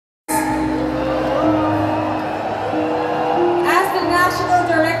National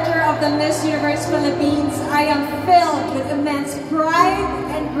Director of the Miss Universe Philippines, I am filled with immense pride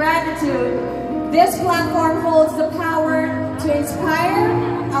and gratitude. This platform holds the power to inspire,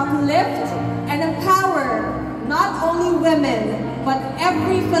 uplift, and empower not only women, but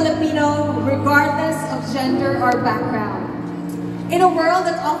every Filipino, regardless of gender or background. In a world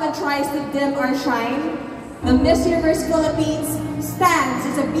that often tries to dim our shine, the Miss Universe Philippines stands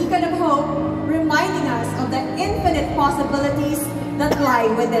as a beacon of hope, reminding us of the infinite possibilities that lie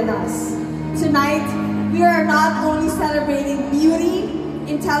within us. Tonight, we are not only celebrating beauty,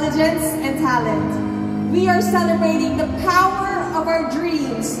 intelligence, and talent. We are celebrating the power of our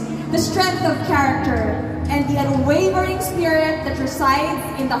dreams, the strength of character, and the unwavering spirit that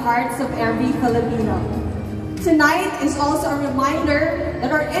resides in the hearts of every Filipino. Tonight is also a reminder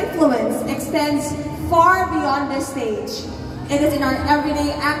that our influence extends far beyond this stage. It is in our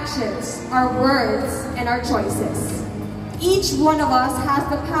everyday actions, our words, and our choices. Each one of us has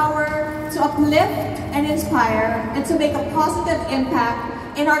the power to uplift and inspire and to make a positive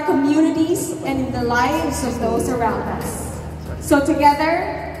impact in our communities and in the lives of those around us. So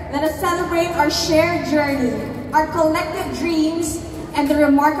together, let us celebrate our shared journey, our collective dreams, and the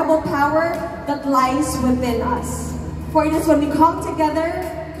remarkable power that lies within us. For it is when we come together,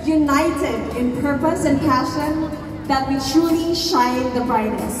 united in purpose and passion, that we truly shine the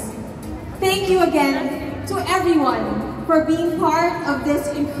brightest. Thank you again to everyone for being part of this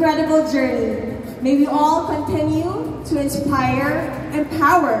incredible journey. May we all continue to inspire,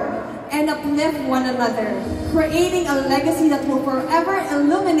 empower, and uplift one another, creating a legacy that will forever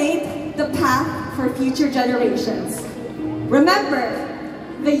illuminate the path for future generations. Remember,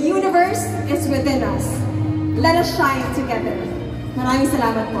 the universe is within us. Let us shine together. Maraming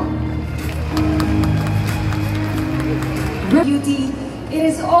salamat po. Beauty, it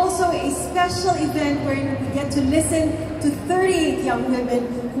is also a special event where we get to listen to 38 young women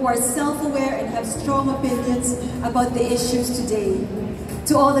who are self-aware and have strong opinions about the issues today.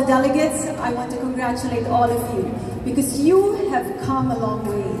 To all the delegates, I want to congratulate all of you because you have come a long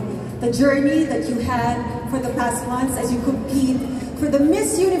way. The journey that you had for the past months as you compete for the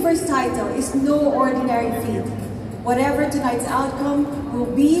Miss Universe title is no ordinary feat. Whatever tonight's outcome will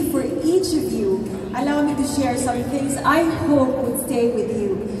be for each of you, allow me to share some things I hope would stay with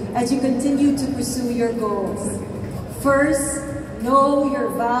you as you continue to pursue your goals. First, know your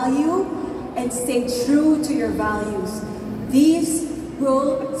value and stay true to your values. These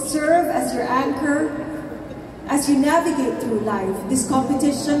will serve as your anchor as you navigate through life. This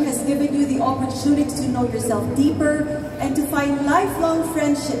competition has given you the opportunity to know yourself deeper and to find lifelong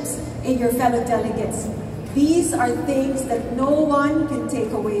friendships in your fellow delegates. These are things that no one can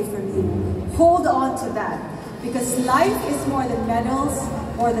take away from you. Hold on to that, because life is more than medals,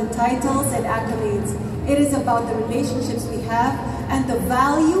 more than titles and accolades. It is about the relationships we have and the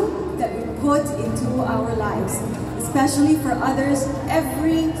value that we put into our lives, especially for others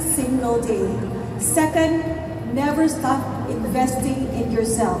every single day. Second, never stop investing in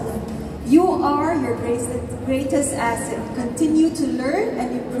yourself. You are your greatest asset. Continue to learn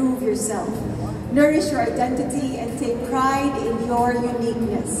and improve yourself. Nourish your identity and take pride in your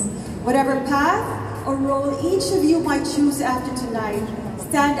uniqueness. Whatever path or role each of you might choose after tonight,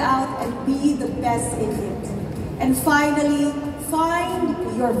 stand out and be the best in it. And finally, find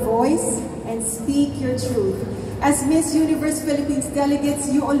your voice and speak your truth. As Miss Universe Philippines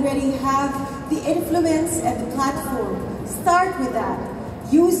delegates, you already have the influence and the platform. Start with that.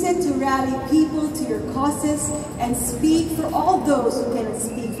 Use it to rally people to your causes and speak for all those who cannot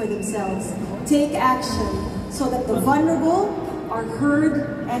speak for themselves. Take action so that the vulnerable are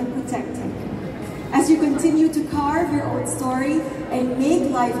heard and protected. As you continue to carve your own story and make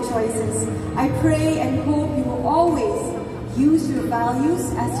life choices, I pray and hope you will always use your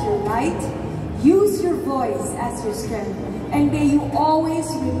values as your light, use your voice as your strength, and may you always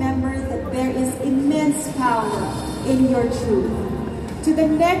remember that there is immense power in your truth. To the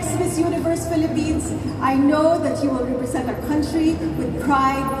next Miss Universe Philippines, I know that you will represent our country with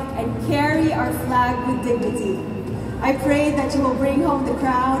pride and carry our flag with dignity. I pray that you will bring home the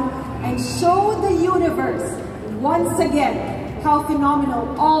crown and show the universe once again how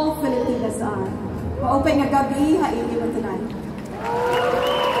phenomenal all Filipinas are. Maupay nga gabi, haili mo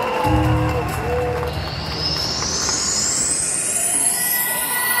tonight.